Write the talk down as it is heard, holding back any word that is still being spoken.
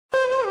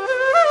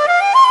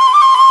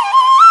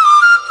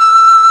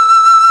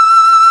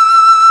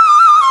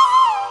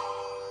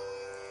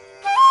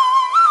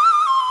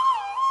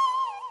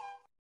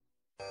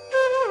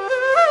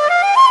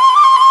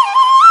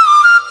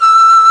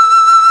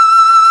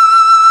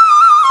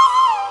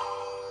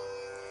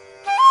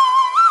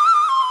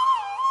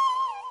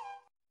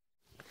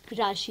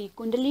राशि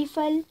कुंडली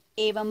फल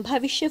एवं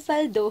भविष्य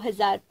फल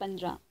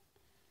 2015।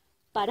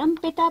 परम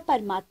पिता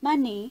परमात्मा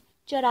ने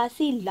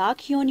 84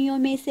 लाख योनियों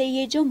में से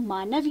ये जो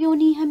मानव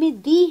योनि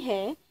हमें दी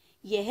है,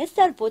 यह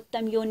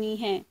सर्वोत्तम योनि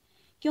है,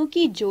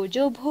 क्योंकि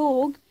जो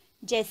भोग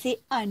जैसे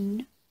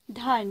अन्न,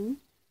 धन,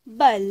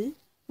 बल,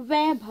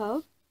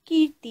 वैभव,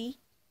 कीर्ति,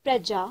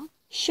 प्रजा,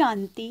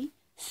 शांति,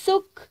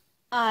 सुख,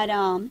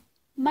 आराम,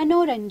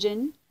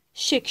 मनोरंजन,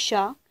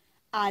 शिक्षा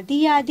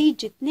आदि आदि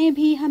जितने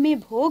भी हमें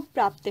भोग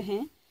प्राप्त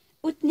हैं,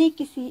 उतने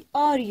किसी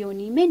और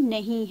योनि में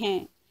नहीं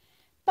हैं।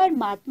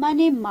 परमात्मा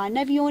ने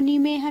मानव योनि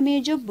में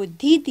हमें जो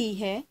बुद्धि दी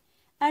है,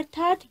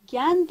 अर्थात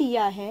ज्ञान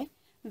दिया है,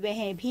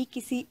 वह भी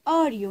किसी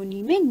और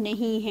योनि में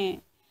नहीं है।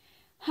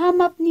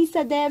 हम अपनी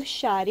सदैव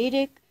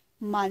शारीरिक,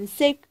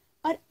 मानसिक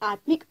और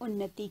आत्मिक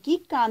उन्नति की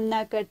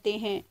कामना करते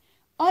हैं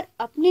और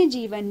अपने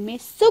जीवन में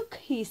सुख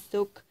ही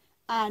सुख,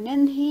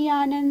 आनंद ही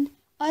आनंद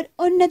और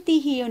उन्नति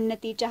ही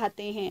उन्नति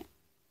चाहते हैं।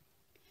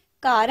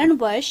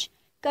 कारणवश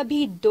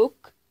कभी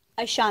दुख,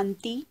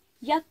 अशांति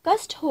या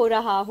कष्ट हो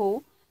रहा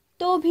हो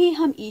तो भी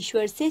हम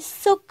ईश्वर से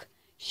सुख,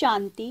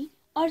 शांति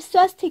और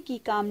स्वास्थ्य की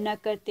कामना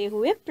करते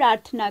हुए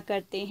प्रार्थना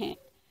करते हैं।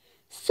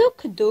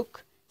 सुख दुख,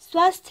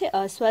 स्वास्थ्य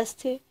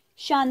अस्वास्थ्य,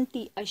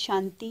 शांति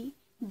अशांति,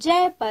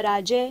 जय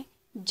पराजय,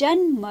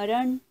 जन्म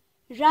मरण,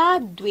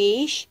 राग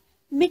द्वेष,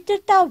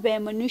 मित्रता व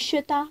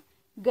मनुष्यता,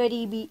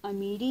 गरीबी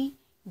अमीरी,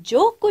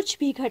 जो कुछ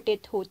भी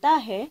घटित होता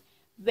है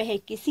वह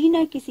किसी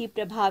न किसी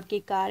प्रभाव के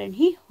कारण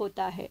ही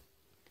होता है।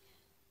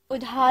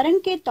 उदाहरण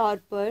के तौर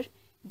पर,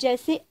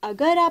 जैसे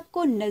अगर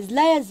आपको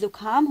नज़ला या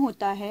जुकाम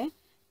होता है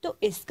तो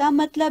इसका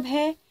मतलब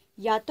है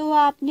या तो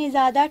आपने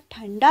ज़्यादा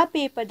ठंडा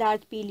पेय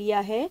पदार्थ पी लिया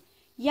है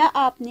या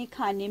आपने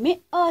खाने में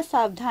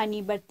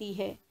असावधानी बरती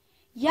है,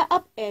 या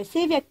आप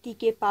ऐसे व्यक्ति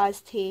के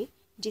पास थे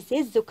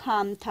जिसे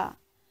जुकाम था,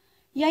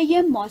 या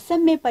यह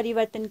मौसम में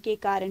परिवर्तन के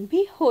कारण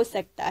भी हो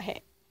सकता है।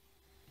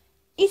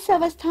 इस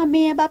अवस्था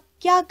में अब आप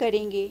क्या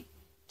करेंगे?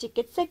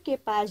 चिकित्सक के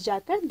पास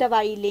जाकर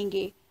दवाई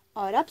लेंगे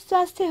और आप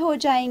स्वस्थ हो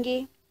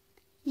जाएंगे।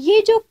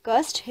 ये जो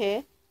कष्ट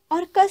है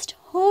और कष्ट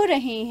हो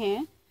रहे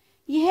हैं,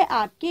 यह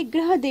आपके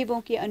ग्रह देवों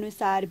के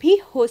अनुसार भी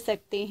हो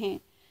सकते हैं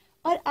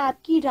और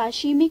आपकी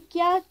राशि में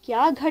क्या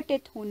क्या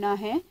घटित होना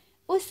है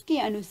उसके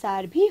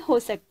अनुसार भी हो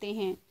सकते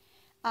हैं।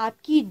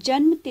 आपकी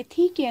जन्म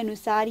तिथि के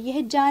अनुसार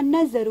यह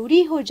जानना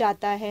ज़रूरी हो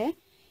जाता है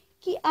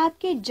कि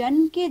आपके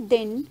जन्म के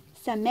दिन,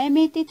 समय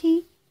में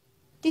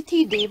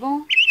तिथि देवों,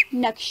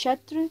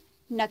 नक्षत्र,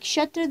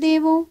 नक्षत्र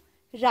देवों,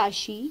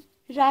 राशि,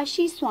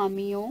 राशि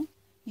स्वामियों,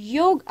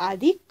 योग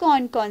आदि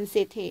कौन कौन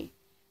से थे।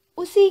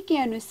 उसी के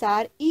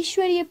अनुसार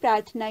ईश्वरीय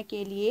प्रार्थना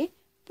के लिए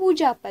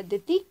पूजा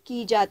पद्धति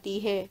की जाती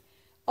है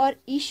और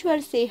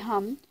ईश्वर से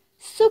हम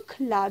सुख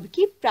लाभ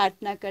की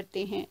प्रार्थना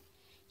करते हैं।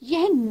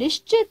 यह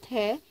निश्चित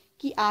है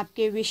कि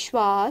आपके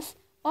विश्वास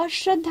और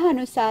श्रद्धा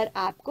अनुसार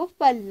आपको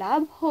फल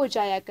लाभ हो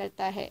जाया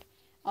करता है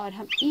और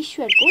हम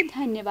ईश्वर को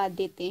धन्यवाद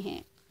देते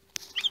हैं।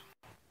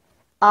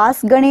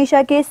 आस्क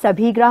गणेशा के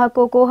सभी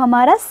ग्राहकों को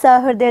हमारा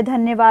सहृदय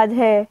धन्यवाद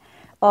है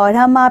और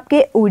हम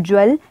आपके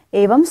उज्जवल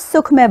एवं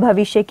सुखमय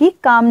भविष्य की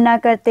कामना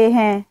करते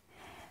हैं।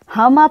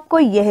 हम आपको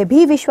यह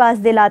भी विश्वास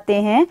दिलाते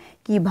हैं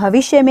कि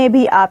भविष्य में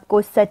भी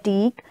आपको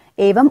सटीक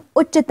एवं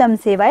उच्चतम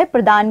सेवाएं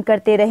प्रदान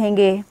करते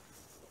रहेंगे।